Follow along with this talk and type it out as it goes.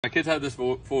My kids have this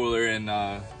four-wheeler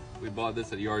and we bought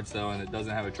this at a yard sale and it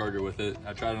doesn't have a charger with it.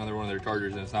 I tried another one of their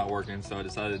chargers and it's not working, so I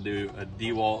decided to do a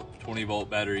Dewalt 20-volt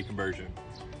battery conversion.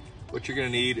 What you're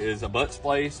gonna need is a butt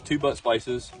splice, 2 butt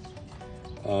splices,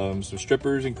 some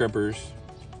strippers and crimpers,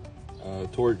 a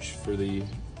torch for the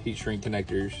heat shrink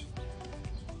connectors,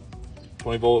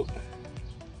 20-volt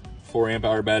 4 amp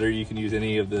hour battery. You can use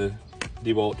any of the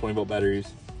Dewalt 20-volt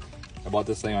batteries. I bought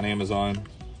this thing on Amazon.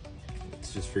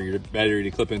 It's just for your battery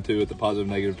to clip into with the positive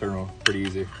negative terminal. Pretty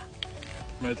easy.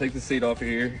 I'm gonna take the seat off of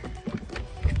here.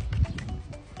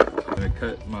 I'm gonna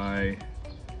cut my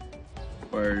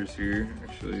wires here,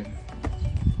 actually.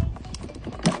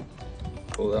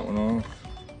 Pull that one off.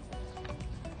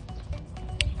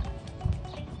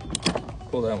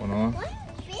 Pull that one off.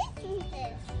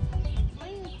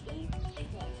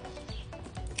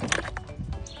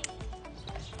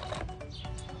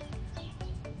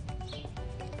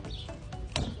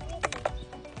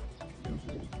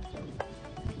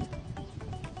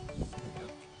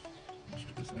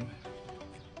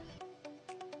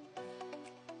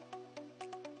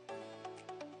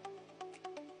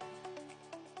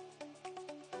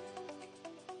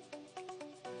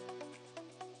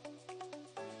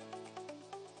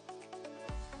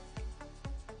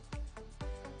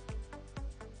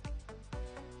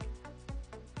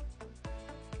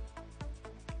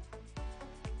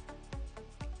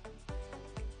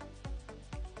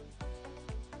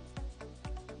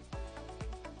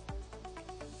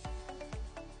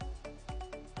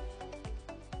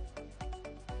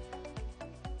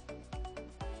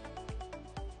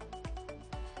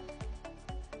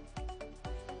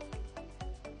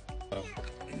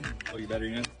 Plug your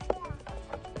battery in.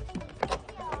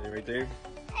 Right there.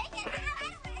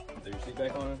 Put your seat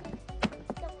back on.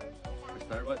 Push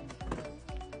start button.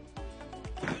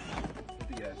 Hit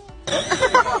the gas.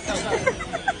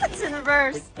 It's in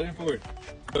reverse. Put it forward.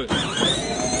 Push.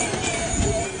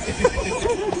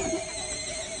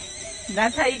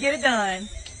 That's how you get it done.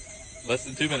 Less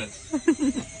than 2 minutes.